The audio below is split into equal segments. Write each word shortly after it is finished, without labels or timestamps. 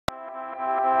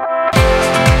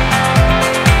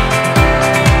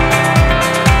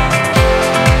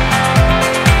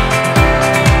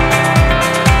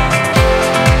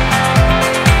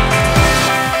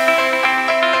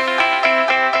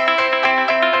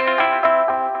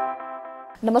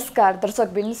नमस्कार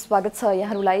दर्शकबिन, स्वागत छ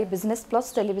यहाँहरूलाई बिजनेस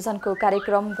प्लस टेलिभिजनको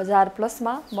कार्यक्रम बजार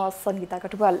प्लसमा। म सङ्गीता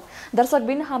कटुवाल।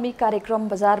 दर्शकबिन, हामी कार्यक्रम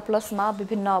बजार प्लसमा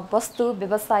विभिन्न वस्तु,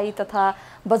 व्यवसायी तथा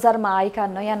बजारमा आएका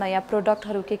नयाँ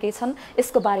प्रोडक्टहरू के छन्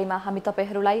यसको बारेमा हामी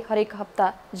तपाईहरूलाई हरेक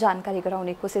हप्ता जानकारी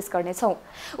गराउने कोसिस गर्नेछौँ।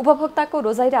 उपभोक्ताको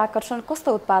रोजाइ र आकर्षण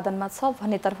कस्तो उत्पादनमा छ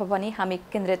भन्नेतर्फ पनि हामी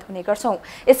केन्द्रित हुने गर्छौँ।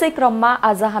 यसै क्रममा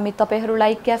आज हामी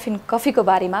तपाईहरूलाई क्याफिन कफीको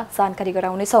बारेमा जानकारी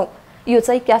गराउनेछौँ। यो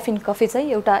चाहिँ क्याफिन कफी चाहिँ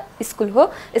एउटा स्कुल हो।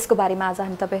 यसको बारेमा आज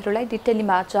हामी तपाईहरूलाई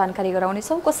डिटेलमा जानकारी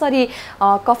गराउनेछौँ। कसरी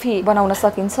कफी बनाउन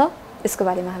सकिन्छ यसको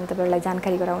बारेमा हामी तपाईहरूलाई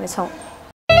जानकारी गराउनेछौँ।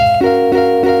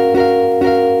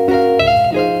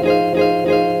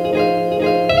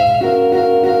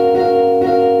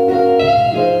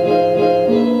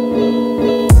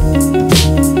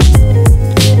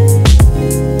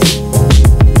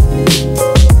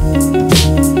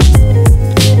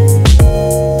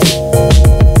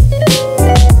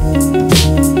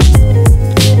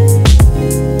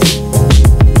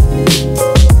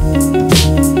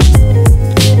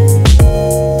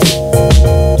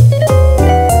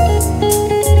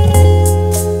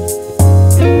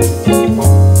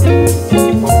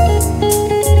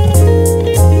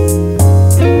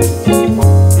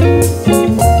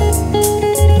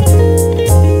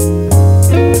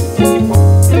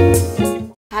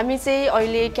 हामी चाहिँ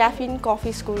अहिले क्याफिन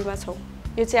कफी स्कुलमा छौँ।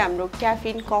 यो चाहिँ हाम्रो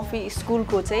क्याफिन कफी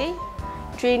स्कुलको चाहिँ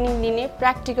ट्रेनिङ दिने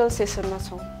प्र्याक्टिकल सेसनमा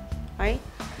छौँ है।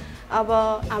 अब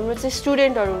हाम्रो चाहिँ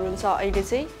स्टुडेन्टहरू हुनुहुन्छ। अहिले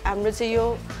चाहिँ हाम्रो चाहिँ यो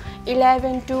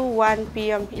 11 to 1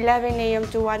 PM 11 AM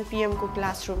to 1 PM को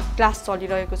क्लास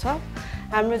चलिरहेको छ।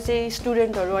 हाम्रो चाहिँ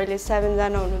स्टुडेन्टहरू अहिले 7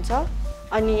 जना हुनुहुन्छ।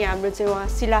 अनि हाम्रो चाहिँ उहाँ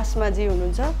सिलासमाजी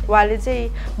हुनुहुन्छ। उहाँले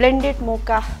चाहिँ ब्लेन्डेड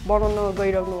मोका बनाउन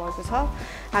गइरहनु भएको छ।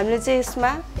 हामीले चाहिँ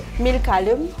यसमा मिल्क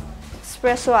हाल्यौँ,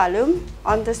 स्प्रेसो हाल्यौँ,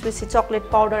 अनि त्यसपछि चक्लेट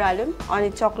पाउडर हाल्यौँ, अनि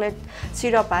चक्लेट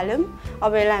सिरप हाल्यौँ।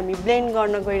 अब यसलाई हामी ब्लेन्ड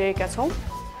गर्न गइरहेका छौँ।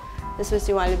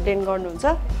 त्यसपछि उहाँले ब्लेन्ड गर्नुहुन्छ।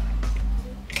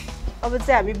 अब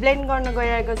चाहिँ हामी ब्लेन्ड गर्न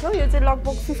गइरहेका छौँ। यो चाहिँ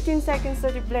लगभग 15 सेकेन्ड्स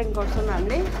जति ब्लेन्ड गर्छौँ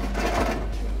हामीले।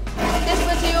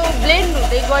 त्यसपछि यो ब्लेन्ड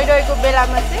हुँदै गइरहेको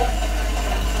बेलामा चाहिँ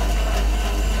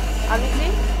हामी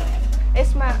चाहिँ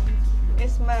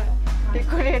यसमा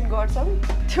डेकोरेट गर्छौँ।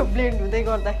 त्यो ब्लेन्ड हुँदै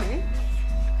गर्दाखेरि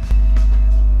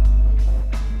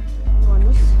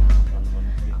भन्नुहोस्।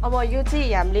 अब यो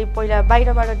चाहिँ हामीले पहिला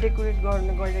बाहिरबाट डेकोरेट गर्न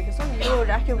गइरहेको छौँ। यो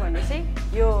राख्यो भने चाहिँ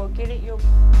यो के अरे यो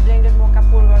ब्लेन्डेड मोका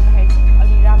पोर गर्दाखेरि चाहिँ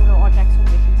अलिक राम्रो अट्र्याक्सन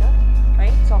देखिन्छ है।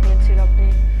 चक्लेट सिरपले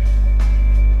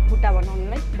बुट्टा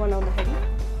बनाउँदाखेरि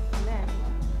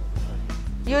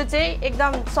यो चाहिँ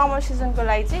एकदम समर सिजनको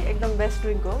लागि चाहिँ एकदम बेस्ट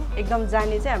ड्रिङ्क हो। एकदम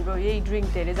जाने चाहिँ हाम्रो यही ड्रिङ्क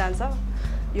धेरै जान्छ।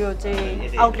 यो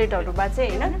चाहिँ आउटलेटहरूमा चाहिँ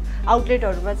होइन,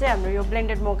 आउटलेटहरूमा चाहिँ हाम्रो यो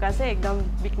ब्लेन्डेड मोका चाहिँ एकदम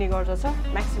बिक्ने गर्दछ।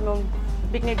 म्याक्सिमम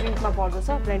बिक्ने ड्रिङ्कमा पर्दछ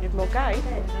ब्लेन्डेड मोका है।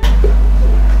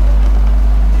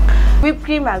 व्हिप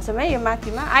क्रिम हाल्छौँ है। यो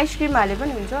माथिमा आइसक्रिम हाले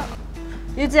पनि हुन्छ।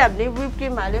 यो चाहिँ हामीले व्हिप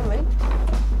क्रिम हाल्यौँ है।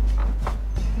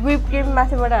 व्हिप क्रिम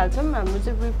माथिबाट हाल्छौँ। हाम्रो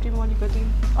चाहिँ व्हिप क्रिम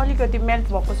अलिकति मेल्ट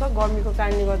भएको छ गर्मीको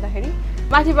कारणले गर्दाखेरि।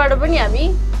 माथिबाट पनि हामी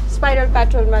स्पाइरल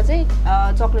प्याटर्नमा चाहिँ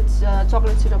चक्लेट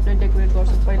सिरपले डेकोरेट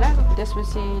गर्छौँ पहिला।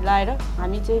 त्यसपछि लाएर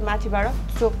हामी चाहिँ माथिबाट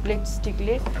चक्लेट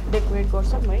स्टिकले डेकोरेट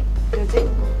गर्छौँ है। त्यो चाहिँ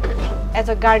एज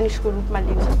अ गार्निसको रूपमा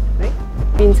लिन्छौँ है।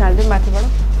 बिन्स हाल्दै माथिबाट।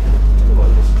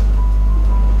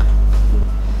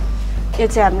 यो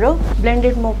चाहिँ हाम्रो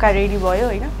ब्लेन्डेड मोका रेडी भयो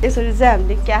होइन। यसरी चाहिँ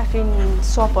हामीले क्याफिन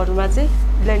सपहरूमा चाहिँ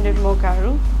ब्लेन्डेड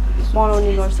मोकाहरू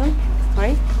बनाउने गर्छौँ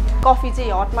है। कफी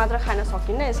चाहिँ हट मात्र खान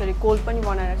सकिन्न, यसरी कोल्ड पनि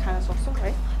बनाएर खान सक्छौँ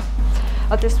है।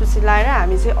 त्यसपछि लाएर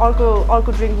हामी चाहिँ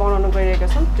अर्को ड्रिङ्क बनाउन गइरहेका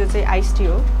छौँ। त्यो चाहिँ आइस टी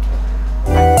हो।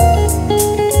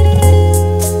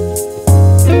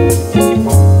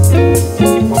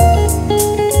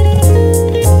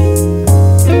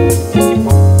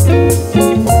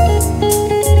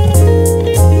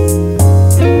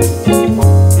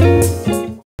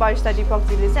 बारिस्ता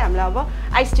दिपकजीले चाहिँ हामीलाई अब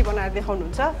आइस टी बनाएर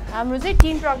देखाउनुहुन्छ। हाम्रो चाहिँ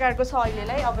 3 प्रकारको छ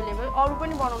अहिलेलाई अभाइलेबल। अरू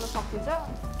पनि बनाउन सकिन्छ।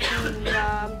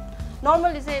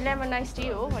 नर्मली चाहिँ लेमन आइस टी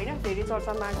हो होइन। धेरै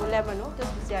चर्चामा आएको लेमन हो।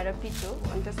 त्यसपछि आएर पिच हो,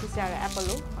 अनि त्यसपछि आएर एप्पल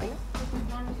हो होइन।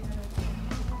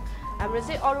 हाम्रो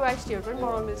चाहिँ अरू आइस टीहरू पनि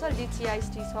बनाउनु मिल्छ। लिची आइस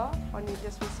टी छ, अनि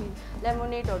त्यसपछि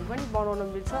लेमोनेडहरू पनि बनाउन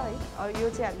मिल्छ है। यो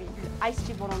चाहिँ हामी आइस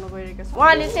टी बनाउन गइरहेको छौँ।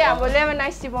 उहाँले चाहिँ हाम्रो लेमन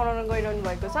आइस टी बनाउन गइरहनु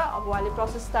भएको छ। अब उहाँले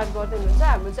प्रोसेस स्टार्ट गर्दै हुनुहुन्छ।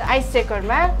 हाम्रो चाहिँ आइस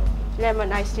सेकरमा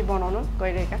लेमन आइस टी बनाउन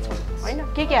गइरहेका छौँ होइन।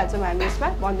 के हाल्छौँ हामी यसमा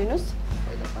भनिदिनुहोस्।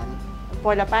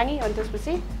 पहिला पानी, अनि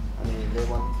त्यसपछि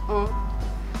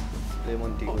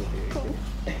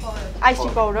आइस टी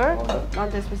पाउडर,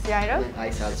 अनि त्यसपछि आएर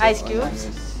आइस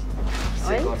क्युब्स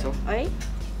है।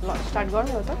 ल स्टार्ट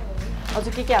गर्नु हो त।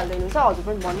 हजुर के हाल्दै हुनुहुन्छ हजुर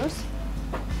पनि भन्नुहोस्।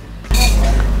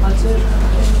 हजुर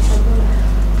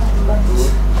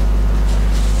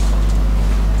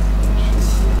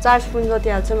 4 स्पुन जति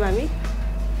हाल्छौँ हामी।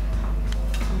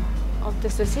 अब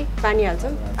त्यसपछि पानी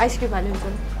हाल्छौँ। आइसक्रिम हाल्यो हुन्छ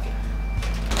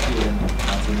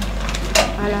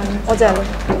अझै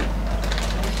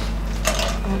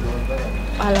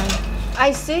हाल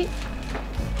आइस चाहिँ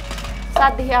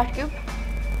 7 देखि 8 क्युब।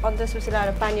 अनि त्यसपछि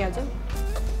लगाएर पानी हाल्छौँ।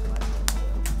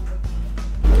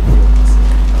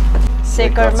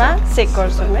 सेकरमा सेक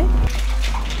गर्छौँ है।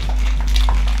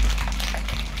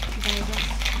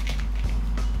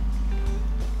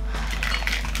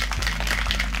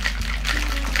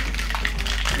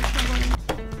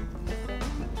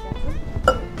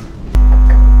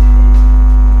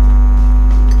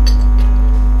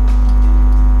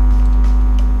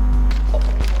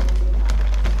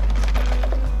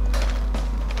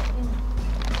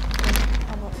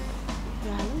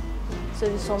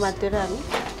 यसरी समातेर हामी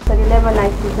यसरी लेमन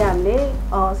आइस टी चाहिँ हामीले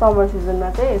समर सिजनमा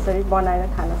चाहिँ यसरी बनाएर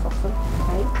खान सक्छौँ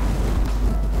है।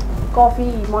 कफी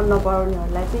मन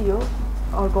नपराउनेहरूलाई चाहिँ यो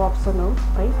अर्को अप्सन हो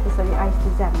है। यसरी आइस टी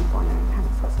चाहिँ हामी बनाएर खान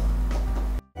सक्छौँ।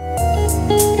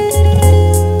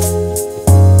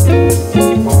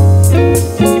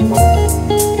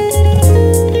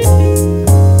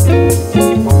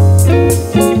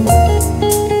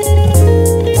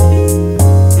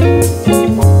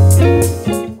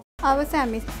 अब चाहिँ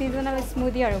हामी सिजनल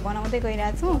स्मुदीहरू बनाउँदै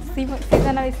गइरहेछौँ।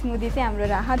 सिजनल स्मुदी चाहिँ हाम्रो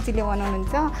राहतजीले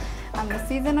बनाउनुहुन्छ। हाम्रो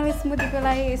सिजनल स्मुदीको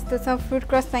लागि यस्तो छ, फ्रुट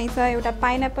क्रस चाहिन्छ, एउटा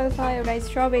पाइनएप्पल छ, एउटा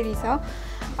स्ट्रबेरी छ,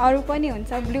 अरू पनि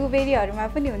हुन्छ, ब्लुबेरीहरूमा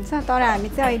पनि हुन्छ। तर हामी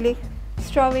चाहिँ अहिले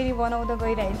स्ट्रबेरी बनाउँदै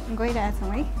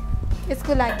गइरहेछौँ है।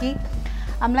 यसको लागि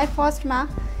हामीलाई फर्स्टमा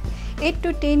 8 to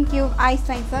 10 क्युब आइस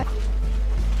चाहिन्छ।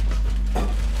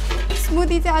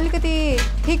 स्मुदी चाहिँ अलिकति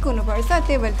थिक हुनुपर्छ,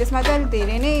 त्यही भएर त्यसमा चाहिँ अलिक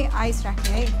धेरै नै आइस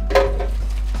राख्ने है।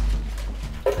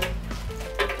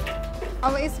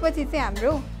 अब यसपछि चाहिँ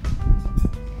हाम्रो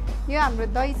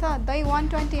दही छ। दही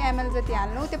 120 ml जति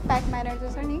हाल्नु। त्यो प्याक म्यानेजर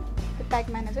छ नि, त्यो प्याक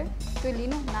म्यानेजर त्यो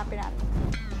लिनु, नापेर हाल्नु।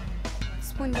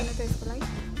 स्पुन दिनु त यसको लागि।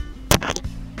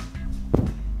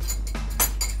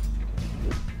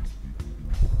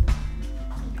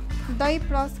 दही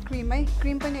प्लस क्रिम है।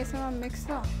 क्रिम पनि यसमा मिक्स छ,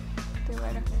 त्यही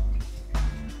भएर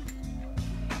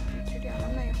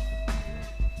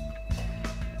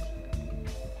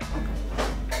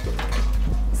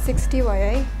 60 भयो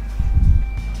है।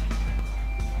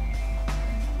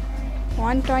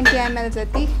 120 ml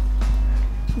जति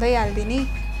दही हालिदिने।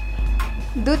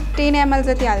 दुध 10 ml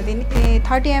जति हालिदिने,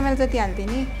 30 ml जति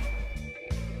हालिदिने।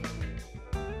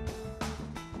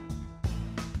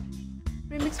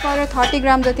 प्रिमिक्स पाउडर 30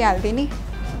 ग्राम जति हालिदिने।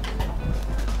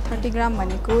 30 ग्राम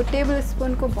भनेको टेबल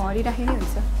स्पुनको भरि राख्ने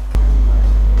हुन्छ।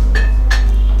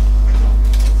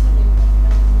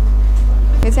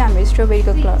 यो चाहिँ हाम्रो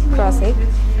स्ट्रबेरीको क्रस है।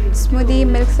 स्मुदी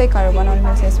मिल्क सेकहरू बनाउनु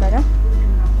मिल्छ यसबाट।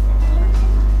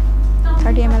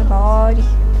 30 ml भरि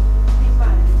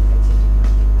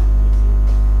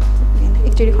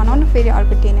एकचोटि खनाउनु, फेरि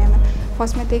अर्को 10 ml।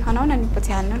 फर्स्टमा त्यही खनाउनु अनि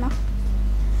पछि हाल्नु न।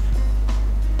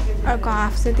 अर्को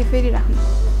हाफ जति फेरि राख्नु।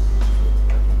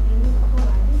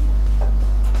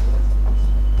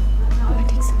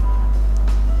 ठिक छ।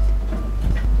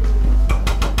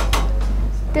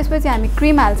 त्यसपछि हामी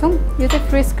क्रिम हाल्छौँ। यो चाहिँ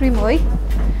फ्रेस क्रिम हो है।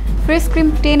 फ्रेस क्रिम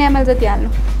 10 ml जति हाल्नु।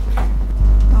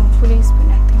 Fully spoon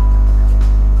राख्दिउँ।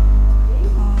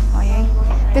 भयो है।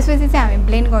 त्यसपछि चाहिँ हामी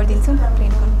ब्लेन्ड गरिदिन्छौँ।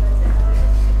 ब्लेन्ड गर्नु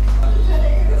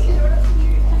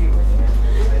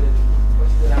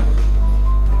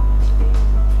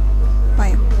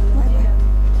भयो।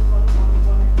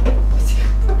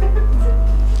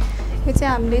 यो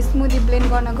चाहिँ हामीले स्मुदी ब्लेन्ड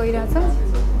गर्न गइरहेछौँ।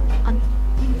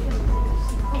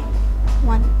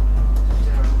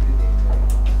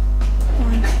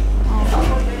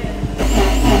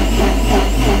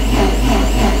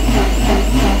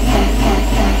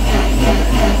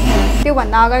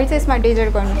 त्योभन्दा अगाडि चाहिँ यसमा डेजर्ट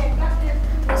गर्नु।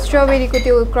 स्ट्रबेरीको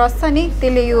त्यो क्रस छ नि,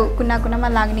 त्यसले यो कुना कुनामा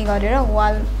लाग्ने गरेर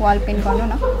वाल पेन्ट गर्नु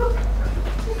न।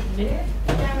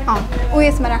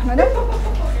 यसमा राख्नु त।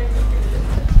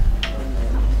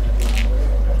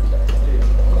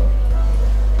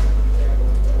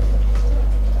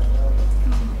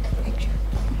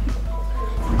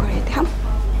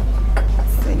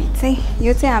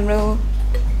 यो चाहिँ हाम्रो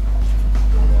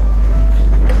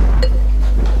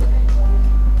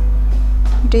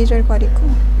डेजर्ट गरेको।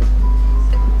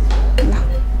 ल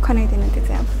खनाइदिनु त्यो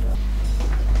चाहिँ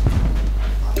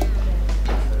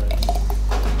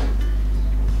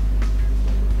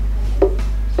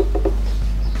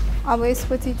अब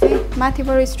यसपछि चाहिँ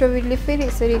माथिबाट स्ट्रबेरीले फेरि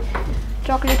यसरी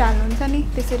चक्लेट हाल्नुहुन्छ नि,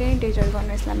 त्यसरी नै डेजर्ट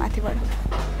गर्नु यसलाई माथिबाट।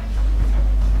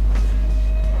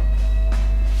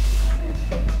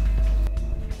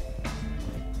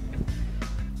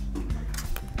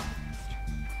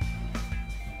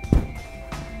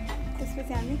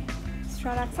 त्यसपछि हामी स्ट्र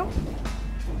राख्छौँ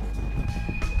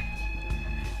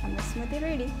हाम्रो स्मुदी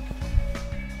रेडी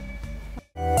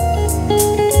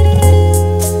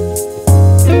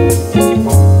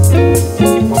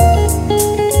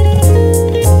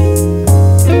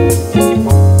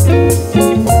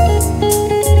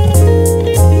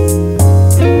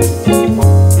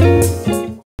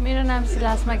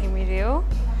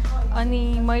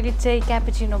अनि मैले चाहिँ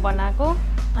क्यापुचिनो बनाएको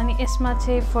अनि यसमा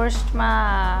चाहिँ फर्स्टमा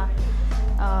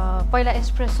पहिला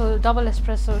डबल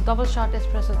शट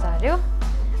एस्प्रेसो झार्यो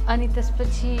अनि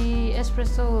त्यसपछि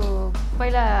एस्प्रेसो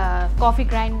पहिला कफी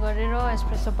ग्राइन्ड गरेर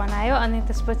एस्प्रेसो बनायो अनि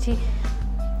त्यसपछि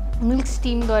मिल्क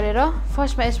स्टिम गरेर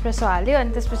फर्स्टमा एस्प्रेसो हाल्यो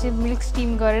अनि त्यसपछि मिल्क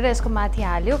स्टिम गरेर यसको माथि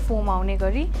हाल्यो फोम आउने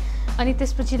गरी अनि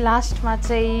त्यसपछि लास्टमा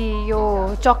चाहिँ यो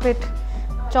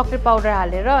चकलेट पाउडर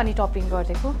हालेर अनि टपिङ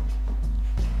गरेको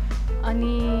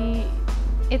अनि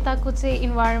यताको चाहिँ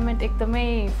इन्भाइरोमेन्ट एकदमै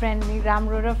फ्रेन्डली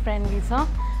राम्रो र फ्रेन्डली छ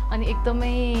अनि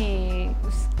एकदमै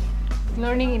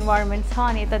लर्निङ इन्भाइरोमेन्ट छ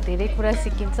अनि यता धेरै कुरा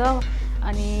सिकिन्छ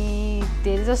अनि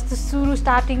धेरै जस्तो सुरु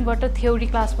स्टार्टिङबाट थ्योरी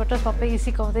क्लासबाट सबै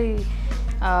सिकाउँदै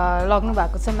लग्नु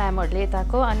भएको छ म्यामहरूले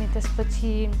यताको अनि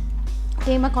त्यसपछि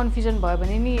केहीमा कन्फ्युजन भयो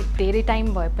भने नि धेरै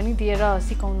टाइम भए पनि दिएर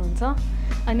सिकाउनुहुन्छ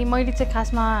अनि मैले चाहिँ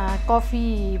खासमा कफी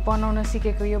बनाउन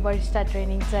सिकेको यो बरिस्टा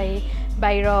ट्रेनिङ चाहिँ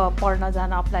बाहिर पढ्न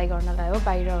जान अप्लाई गर्नलाई हो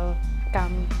बाहिर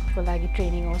कामको लागि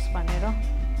ट्रेनिङ होस् भनेर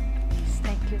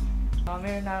थ्याङ्क यू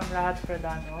मेरो नाम राहत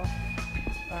प्रधान हो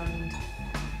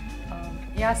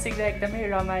यहाँ सिक्दा एकदमै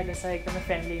रमाइलो छ एकदमै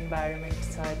फ्रेन्डली इन्भाइरोमेन्ट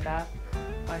छ यता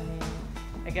अनि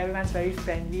लाइक एभ्रिवान्स भेरी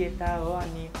फ्रेन्डली यता हो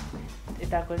अनि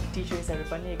यताको टिचर्सहरू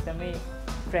पनि एकदमै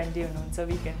फ्रेन्डली हुनुहुन्छ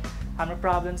वी क्यान हाम्रो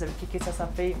प्रब्लम्सहरू के छ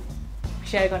सबै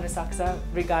सेयर गर्न सक्छ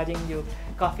रिगार्डिङ यो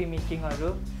कफी मेकिङहरू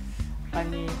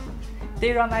अनि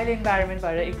त्यही रमाइलो इन्भाइरोमेन्ट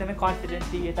भएर एकदमै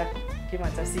कन्फिडेन्टली यता के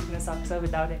भन्छ सिक्न सक्छ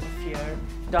विदाउट एनी फियर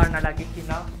डर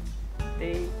नलागिकन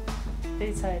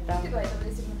त्यही छ यता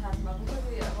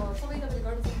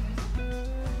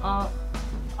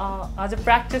हजुर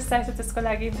प्र्याक्टिस चाहिन्छ त्यसको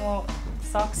लागि म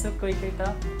सक्छु कोही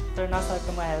त तर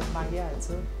नसकेको म हेल्प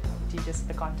मागिहाल्छु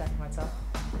टिचर्सको कन्ट्याक्टमा छ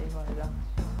त्यही भएर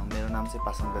मेरो नाम चाहिँ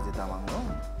पासाङ गजी तामाङ हो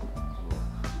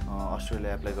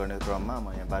अस्ट्रेलिया एप्लाई गर्ने क्रममा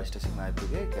म यहाँ बारिस्टा सिक्न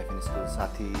आइपुगेँ क्याफिन स्कुल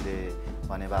साथीले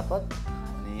भने बापत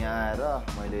अनि यहाँ आएर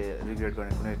मैले रिग्रेट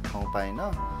गर्ने कुनै ठाउँ पाइनँ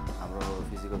हाम्रो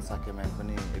फिजिकल साक्य म्याम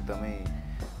पनि एकदमै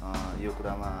यो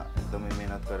कुरामा एकदमै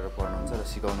मेहनत गरेर पढ्नुहुन्छ र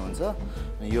सिकाउनुहुन्छ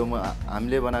यो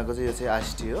हामीले बनाएको चाहिँ यो चाहिँ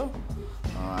आइसटी हो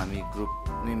हामी ग्रुप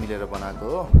नै मिलेर बनाएको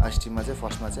हो आइसटीमा चाहिँ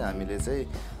फर्स्टमा चाहिँ हामीले चाहिँ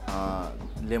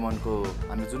लेमनको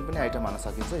हामी जुन पनि आइटम हाल्न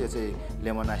सकिन्छ यो चाहिँ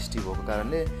लेमन आइसटी भएको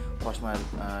कारणले फर्स्टमा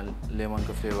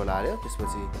लेमनको फ्लेभर हाल्यो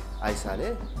त्यसपछि आइस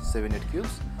हालेँ 7-8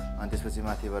 क्युब्स अनि त्यसपछि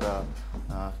माथिबाट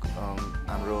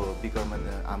हाम्रो बिकरमा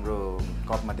हाम्रो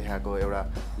कपमा देखाएको एउटा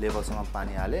लेभलसम्म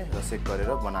पानी हालेँ र सेक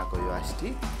गरेर बनाएको यो आइसटी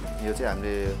यो चाहिँ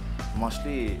हामीले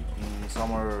मोस्टली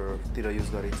समरतिर युज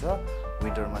गरिन्छ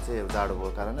विन्टरमा चाहिँ जाडो भएको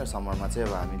कारणले समरमा चाहिँ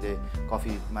अब हामीले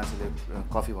मान्छेले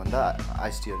कफीभन्दा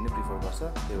आइसटीहरू नै प्रिफर गर्छ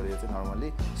त्यही भएर यो चाहिँ नर्मल्ली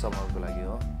समरको लागि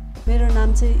हो मेरो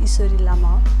नाम चाहिँ ईश्वरी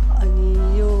लामा अनि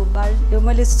यो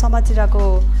मैले समातिरहेको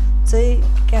चाहिँ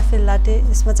क्याफे लाटे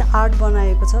यसमा चाहिँ आर्ट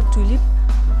बनाएको छ ट्युलिप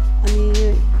अनि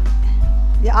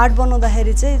यो आर्ट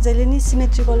बनाउँदाखेरि चाहिँ जहिले नि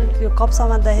सिमेट्रिकल यो कप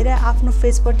समात्दाखेरि आफ्नो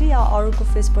फेसपट्टि या अरूको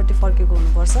फेसपट्टि फर्केको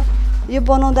हुनुपर्छ यो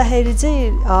बनाउँदाखेरि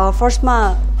चाहिँ फर्स्टमा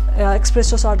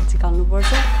एक्सप्रेसो सर्ट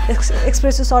झिकाल्नुपर्छ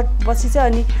एक्सप्रेसो सर्ट पछि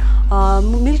चाहिँ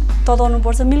अनि मिल्क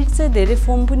तताउनुपर्छ मिल्क चाहिँ धेरै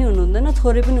फोम पनि हुनु हुँदैन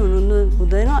थोरै पनि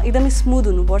हुँदैन एकदमै स्मुथ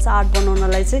हुनुपर्छ आर्ट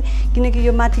बनाउनलाई चाहिँ किनकि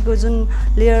यो माथिको जुन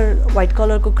लेयर व्हाइट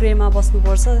कलरको क्रेममा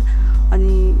बस्नुपर्छ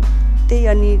अनि त्यही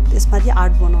अनि त्यसमाथि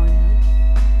आर्ट बनाउने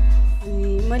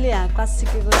अनि मैले यहाँ क्लास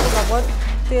सिकेको चाहिँ लगभग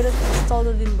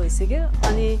 13-14 दिन भइसक्यो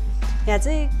अनि यहाँ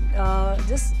चाहिँ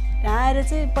जस्ट यहाँ आएर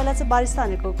चाहिँ पहिला चाहिँ बारिस्ता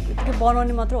हानेको यतिकै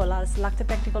बनाउने मात्र होला जस्तो लाग्थ्यो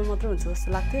प्र्याक्टिकल मात्र हुन्छ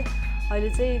जस्तो लाग्थ्यो अहिले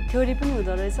चाहिँ थ्योरी पनि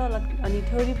हुँदो रहेछ अनि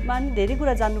थ्योरीमा पनि धेरै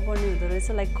कुरा जान्नुपर्ने हुँदो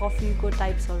रहेछ लाइक कफीको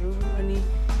टाइप्सहरू अनि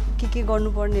के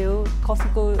गर्नुपर्ने हो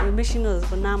कफीको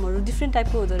मेसिनहरूको नामहरू डिफ्रेन्ट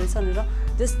टाइपको हुँदो रहेछ भनेर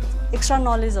जस्ट एक्स्ट्रा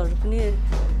नलेजहरू पनि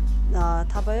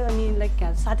थाहा पायो अनि लाइक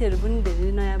साथीहरू पनि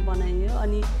धेरै नयाँ बनाइयो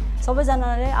अनि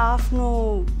सबैजनाले आफ्नो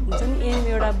हुन्छ नि एम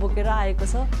एउटा बोकेर आएको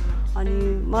छ अनि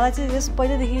मलाई चाहिँ यस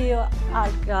पहिल्यैदेखि यो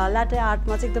आर्ट लाटे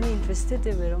आर्टमा चाहिँ एकदमै इन्ट्रेस्ट थियो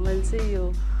त्यही भएर मैले चाहिँ यो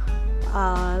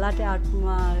लाटे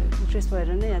आर्टमा इन्ट्रेस्ट भएर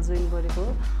नै यहाँ जोइन गरेको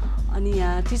हो अनि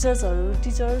यहाँ टिचर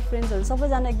फ्रेन्ड्सहरू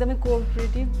सबैजना एकदमै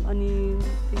कोअपरेटिभ अनि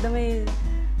एकदमै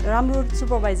राम्रो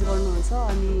सुपरभाइज गर्नुहुन्छ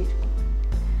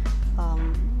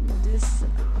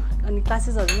अनि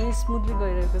क्लासेसहरू पनि स्मुथली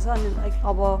गइरहेको छ अनि लाइक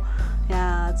अब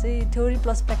यहाँ चाहिँ थ्योरी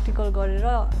प्लस प्र्याक्टिकल गरेर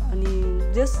अनि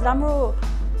जस राम्रो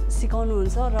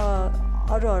सिकाउनुहुन्छ र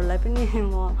अरूहरूलाई पनि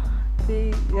म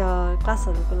त्यही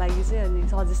क्लासहरूको लागि चाहिँ अनि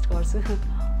सजेस्ट गर्छु।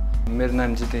 मेरो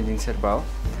नाम चाहिँ तेन्जिङ शेर्पा हो।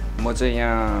 म चाहिँ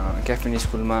यहाँ क्याफिन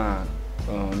स्कुलमा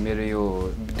मेरो यो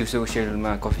दिउँसोको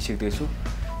सेड्युलमा कफी सिक्दैछु।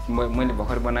 मैले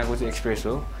भर्खर बनाएको चाहिँ एक्सप्रेसो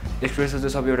हो। एक्सप्रेसो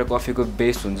चाहिँ सबै एउटा कफीको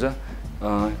बेस हुन्छ।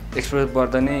 एक्सप्रेसो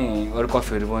पर्दा नै अरू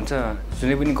कफीहरू बन्छ।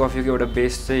 जुनै पनि कफीको एउटा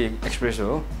बेस चाहिँ एक्सप्रेसो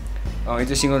हो। यो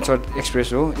चाहिँ सिङ्गल सर्ट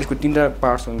एक्सप्रेसो हो। यसको 3टा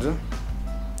पार्ट्स हुन्छ।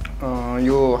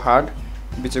 यो हार्ड,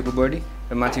 बिचको बडी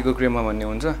र माथिको क्रेमा भन्ने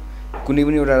हुन्छ। कुनै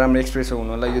पनि एउटा राम्रो एक्सप्रेसो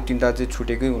हुनलाई यो 3टा चाहिँ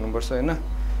छुटेकै हुनुपर्छ हैन।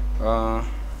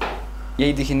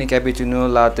 यहीदेखि नै क्यापेचिनो,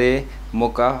 लाटे,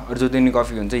 मोका अरू जति पनि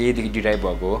कफी हुन्छ यहीदेखि डिराइभ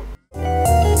भएको हो।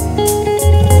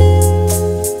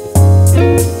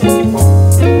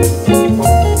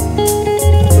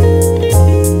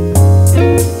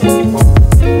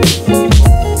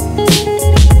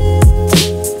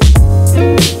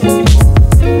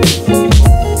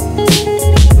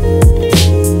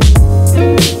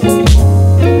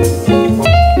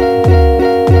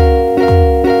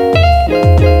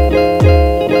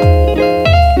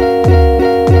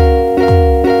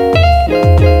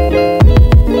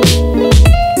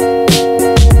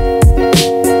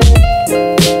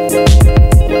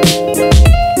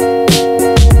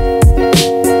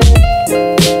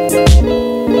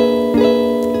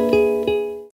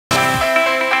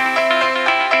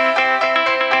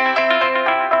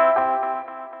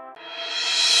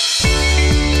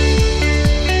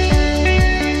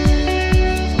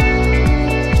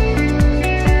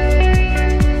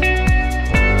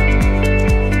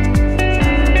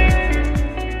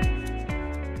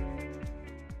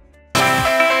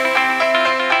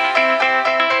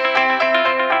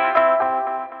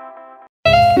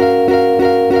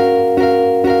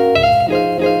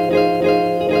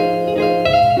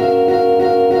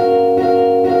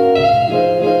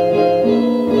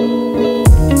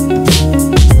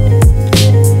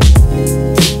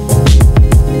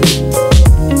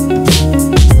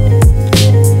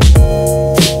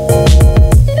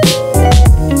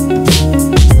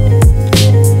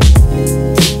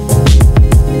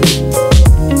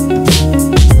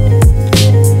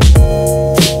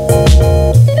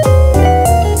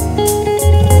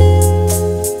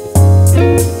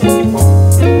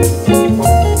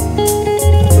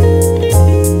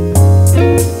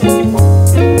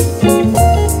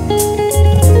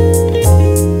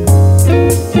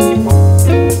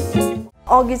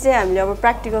 अघि चाहिँ हामीले अब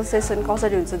प्र्याक्टिकल सेसन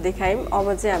कसरी हुन्छ देखायौँ। अब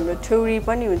चाहिँ हाम्रो थ्योरी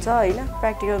पनि हुन्छ हैन,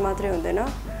 प्र्याक्टिकल मात्रै हुँदैन।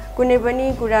 कुनै पनि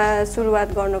कुरा सुरुवात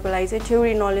गर्नको लागि चाहिँ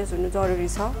थ्योरी नलेज हुनु जरुरी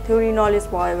छ। थ्योरी नलेज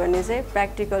भयो भने चाहिँ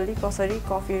प्र्याक्टिकल्ली कसरी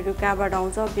कफीहरू कहाँबाट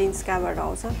आउँछ, बिन्स कहाँबाट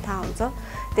आउँछ थाहा हुन्छ।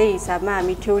 त्यही हिसाबमा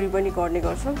हामी थ्योरी पनि गर्ने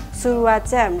गर्छौँ। सुरुवात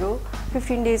चाहिँ हाम्रो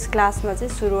 15 डेज क्लासमा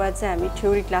चाहिँ सुरुवात चाहिँ हामी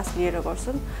थ्योरी क्लास लिएर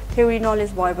गर्छौँ। थ्योरी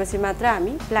नलेज भएपछि मात्र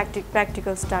हामी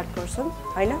प्र्याक्टिकल स्टार्ट गर्छौँ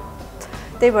हैन।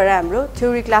 त्यही भएर हाम्रो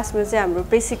थ्योरी क्लासमा चाहिँ हाम्रो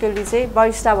बेसिकली चाहिँ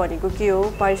बारिस्टा भनेको के हो,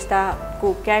 बारिस्टाको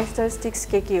क्यारेक्टरिस्टिक्स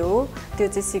के हो त्यो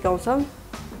चाहिँ सिकाउँछौँ।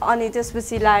 अनि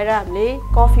त्यसपछि लाएर हामीले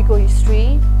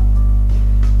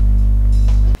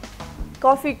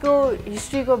कफीको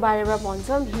हिस्ट्रीको बारेमा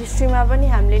भन्छौँ। हिस्ट्रीमा पनि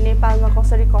हामीले नेपालमा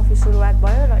कसरी कफी सुरुवात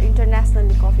भयो र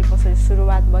इन्टरनेसनली कफी कसरी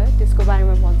सुरुवात भयो त्यसको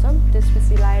बारेमा भन्छौँ।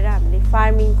 त्यसपछि लाएर हामीले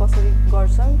फार्मिङ कसरी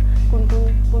गर्छौँ, कुन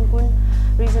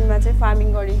रिजनमा चाहिँ फार्मिङ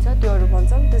गरिन्छ त्योहरू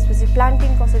भन्छौँ। त्यसपछि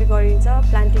प्लान्टिङ कसरी गरिन्छ,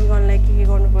 प्लान्टिङ गर्नलाई के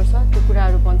गर्नुपर्छ त्यो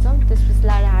कुराहरू भन्छौँ। त्यसपछि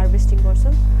लाएर हार्भेस्टिङ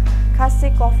गर्छौँ। खास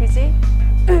चाहिँ कफी चाहिँ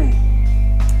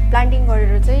प्लान्टिङ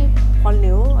गरेर चाहिँ फल्ने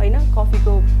हो हैन।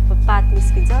 कफीको पात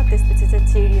निस्किन्छ, त्यसपछि चाहिँ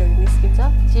चेरीहरू निस्किन्छ।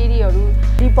 चेरीहरू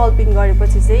रिपल्पिङ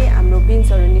गरेपछि चाहिँ हाम्रो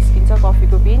बिन्सहरू निस्किन्छ,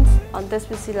 कफीको बिन्स। अनि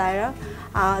त्यसपछि लाएर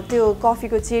त्यो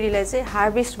कफीको चेरीलाई चाहिँ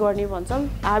हार्भेस्ट गर्ने भन्छौँ।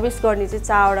 हार्भेस्ट गर्ने चाहिँ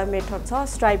 4वटा मेथड छ,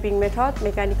 स्ट्राइपिङ मेथड,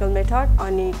 मेकानिकल मेथड,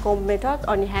 अनि कोम्ब मेथड,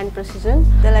 अनि ह्यान्ड प्रेसिजन।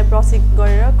 त्यसलाई प्रोसेस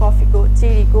गरेर कफीको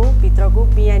चेरीको भित्रको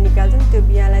बिया निकाल्छौँ। त्यो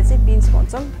बियालाई चाहिँ बिन्स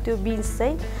भन्छौँ। त्यो बिन्स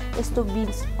चाहिँ यस्तो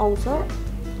बिन्स आउँछ,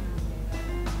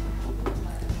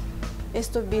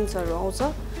 यस्तो बिन्सहरू आउँछ।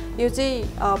 यो चाहिँ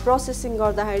प्रोसेसिङ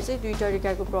गर्दाखेरि चाहिँ 2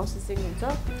 तरिकाको प्रोसेसिङ हुन्छ,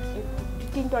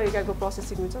 3 तरिकाको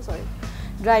प्रोसेसिङ हुन्छ sorry.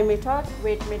 Dry method,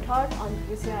 weight method, अनि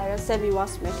त्यसपछि आएर सेमी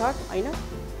वास मेथड हैन।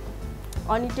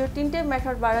 अनि त्यो 3टै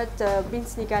मेथडबाट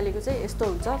बिन्स निकालेको चाहिँ यस्तो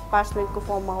हुन्छ, पार्चमेन्टको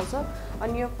फर्ममा आउँछ।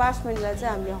 अनि यो पार्चमेन्टलाई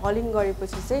चाहिँ हामीले हलिङ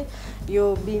गरेपछि चाहिँ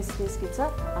यो बिन्स निस्किन्छ,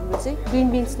 हाम्रो चाहिँ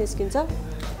ग्रिन बिन्स निस्किन्छ।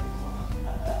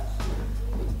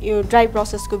 यो ड्राई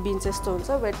प्रोसेसको बिन्स यस्तो हुन्छ,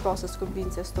 वेट प्रोसेसको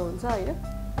बिन्स यस्तो हुन्छ हैन।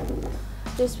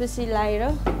 त्यसपछि लाएर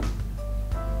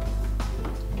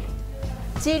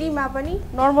चेरीमा पनि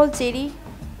नर्मल चेरी,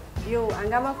 यो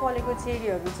हाँगामा फलेको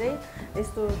चेरीहरू चाहिँ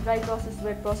यस्तो ड्राई प्रोसेस,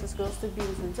 वेट प्रोसेसको जस्तो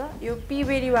बिन्स हुन्छ। यो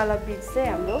पीबेरीवाला बिन्स चाहिँ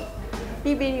हाम्रो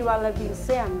पिबेरीवाला बिन्स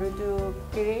चाहिँ हाम्रो त्यो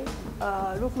के अरे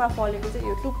रुखमा फलेको चाहिँ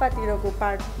यो टुप्पातिरको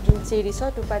पार्ट जुन चेरी छ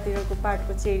टुप्पातिरको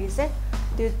पार्टको चेरी चाहिँ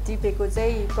त्यो टिपेको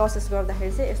चाहिँ प्रोसेस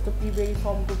गर्दाखेरि चाहिँ यस्तो पिबेरी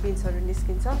फर्मको बिन्सहरू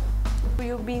निस्किन्छ।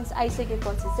 यो बिन्स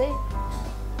आइसकेपछि चाहिँ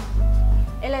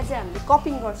यसलाई चाहिँ हामीले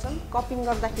कपिङ गर्छौँ। कपिङ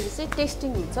गर्दाखेरि चाहिँ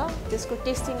टेस्टिङ हुन्छ। त्यसको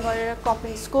टेस्टिङ गरेर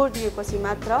कपिङ स्कोर दिएपछि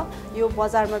मात्र यो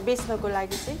बजारमा बेच्नको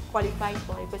लागि चाहिँ क्वालिफाइड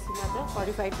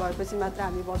भएपछि मात्र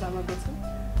हामी बजारमा बेच्छौँ।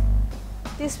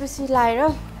 त्यसपछि लाएर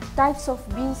टाइप्स अफ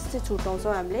बिन्स चाहिँ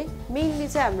छुट्याउँछौँ हामीले। मेनली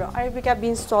चाहिँ हाम्रो अरेबिका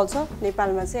बिन्स चल्छ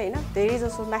नेपालमा चाहिँ होइन, धेरै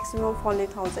जसो म्याक्सिमम फल्ने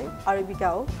ठाउँ चाहिँ अरेबिका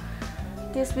हो।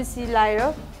 त्यसपछि लाएर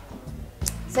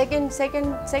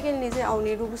सेकेन्डली चाहिँ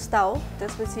आउने रोबुस्टा हो।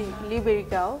 त्यसपछि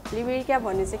लिबेरिका हो। लिबेरिका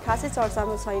भन्ने चाहिँ खासै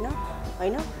चर्चामा छैन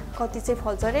होइन, कति चाहिँ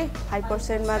फल्छ अरे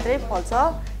 5% मात्रै फल्छ।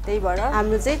 त्यही भएर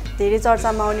हाम्रो चाहिँ धेरै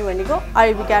चर्चामा आउने भनेको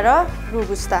अरेबिका र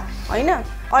रोबुस्टा होइन।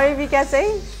 अरेबिका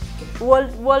चाहिँ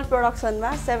वर्ल्ड प्रोडक्सनमा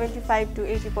 75 to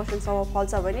 80% सम्म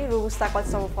फल्छ भने रोबुस्टा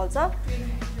कतिसम्म फल्छ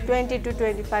 20 to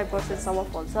 25%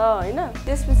 फल्छ होइन।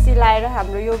 त्यसपछि लाएर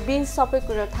हाम्रो यो बिन्स सबै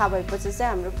कुरा थाहा भएपछि चाहिँ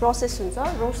हाम्रो प्रोसेस हुन्छ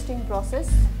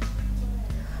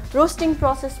रोस्टिङ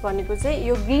प्रोसेस भनेको चाहिँ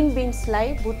यो ग्रिन बिन्सलाई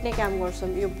भुट्ने काम गर्छौँ।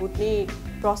 यो भुट्ने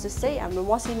प्रोसेस चाहिँ हाम्रो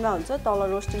मसिनमा हुन्छ, तल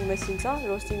रोस्टिङ मेसिन छ।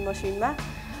 रोस्टिङ मसिनमा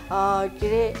के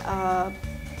अरे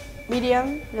मिडियम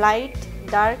लाइट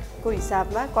डार्कको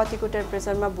हिसाबमा कतिको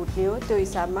टेम्परेचरमा भुट्ने हो त्यो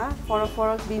हिसाबमा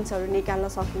फरक बिन्सहरू निकाल्न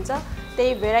सकिन्छ।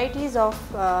 त्यही भेराइटिज अफ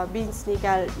बिन्स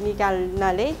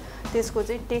निकाल्नाले त्यसको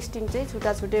चाहिँ टेस्टिङ चाहिँ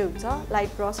छुट्टै हुन्छ। लाइट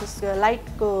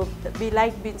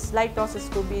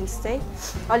प्रोसेसको बिन्स चाहिँ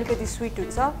अलिकति स्विट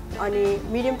हुन्छ अनि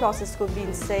मिडियम प्रोसेसको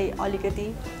बिन्स चाहिँ अलिकति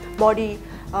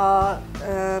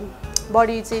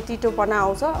बढी चाहिँ तितोपना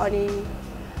आउँछ अनि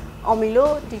अमिलो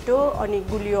तितो अनि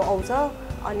गुलियो आउँछ।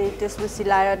 अनि त्यसपछि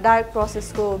लाएर डार्क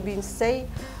प्रोसेसको बिन्स चाहिँ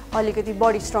अलिकति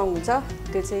बढी स्ट्रङ हुन्छ,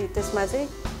 त्यो चाहिँ त्यसमा चाहिँ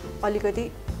अलिकति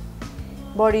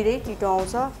बढी नै तितो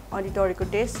आउँछ अनि टरेको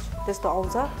टेस्ट त्यस्तो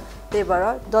आउँछ। त्यही भएर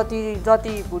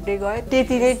जति भुट्दै गयो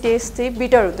त्यति नै टेस्ट चाहिँ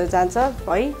बिटर हुँदै जान्छ है।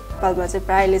 नेपालमा चाहिँ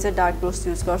प्रायःले चाहिँ डार्क रोस्ट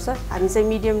युज गर्छ, हामी चाहिँ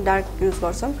मिडियम डार्क युज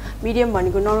गर्छौँ। मिडियम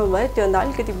भनेको नर्मल भयो, त्योभन्दा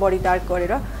अलिकति बढी डार्क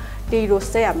गरेर त्यही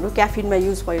रोस्ट चाहिँ हाम्रो क्याफिनमा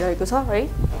युज भइरहेको छ है।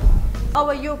 अब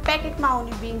यो प्याकेटमा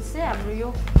आउने बिन्स चाहिँ हाम्रो यो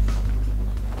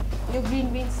ग्रिन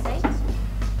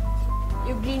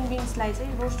बिन्सलाई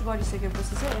चाहिँ रोस्ट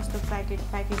गरिसकेपछि चाहिँ यस्तो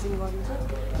प्याकेजिङ गरिन्छ।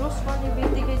 रोस्ट गर्ने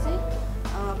बित्तिकै चाहिँ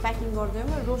प्याकिङ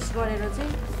गर्दैमा रोस्ट गरेर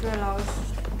चाहिँ 12 hours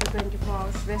to 24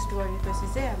 hours रेस्ट गरेपछि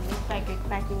चाहिँ हाम्रो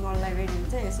प्याकिङ गर्नलाई रेडी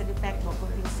हुन्छ। यसरी प्याक भएको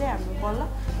बिन्स चाहिँ हाम्रो बल्ल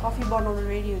कफी बनाउनु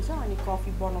रेडी हुन्छ अनि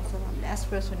कफी बनाउँछौँ हामीले,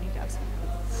 एस्प्रेसो निकाल्छौँ।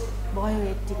 भयो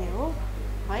यति नै हो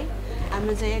है,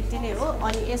 हाम्रो चाहिँ यति नै हो।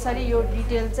 अनि यसरी यो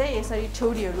डिटेल चाहिँ यसरी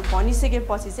थ्योरीहरू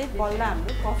भनिसकेपछि चाहिँ बल्ल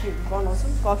हाम्रो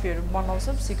कफीहरू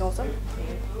बनाउँछौँ सिकाउँछौँ।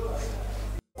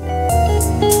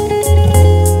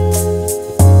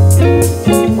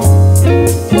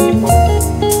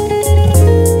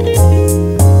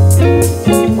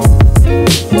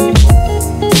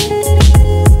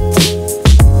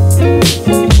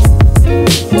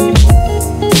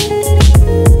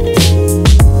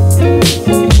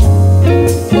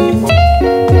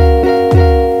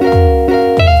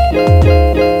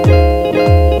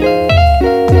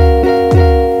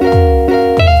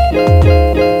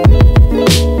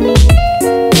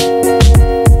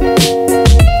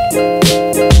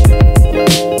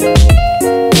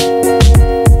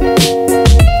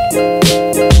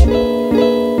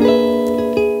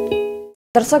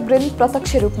 दर्शकवृन्द,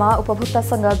 प्रत्यक्ष रूपमा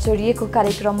उपभोक्तासँग जोडिएको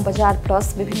कार्यक्रम बजार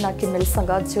प्लस विभिन्न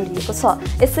किनमेलसँग जोडिएको छ।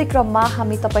 यसै क्रममा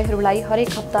हामी तपाईहरूलाई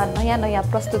हरेक हप्ता नयाँ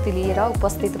प्रस्तुति लिएर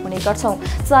उपस्थित हुने गर्छौं।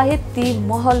 चाहे ती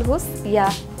महल होस् या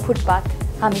फुटपाथ,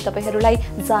 हामी तपाईहरूलाई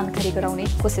जानकारी गराउने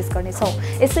कोसिस गर्नेछौं।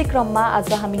 यसै क्रममा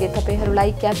आज हामीले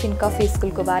तपाईहरूलाई क्याफिन कफी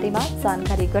स्कुलको बारेमा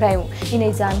जानकारी गरायौं।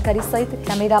 यिनै जानकारी सहित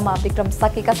क्यामेरामा विक्रम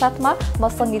साकेका साथमा म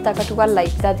संगीता कटुवाललाई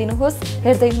बिदा दिनुहोस्।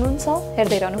 हेर्दै हुनुहुन्छ,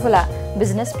 हेर्दै रहनुहोला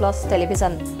business plus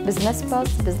television. Business plus,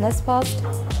 business first.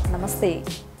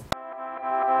 नमस्ते।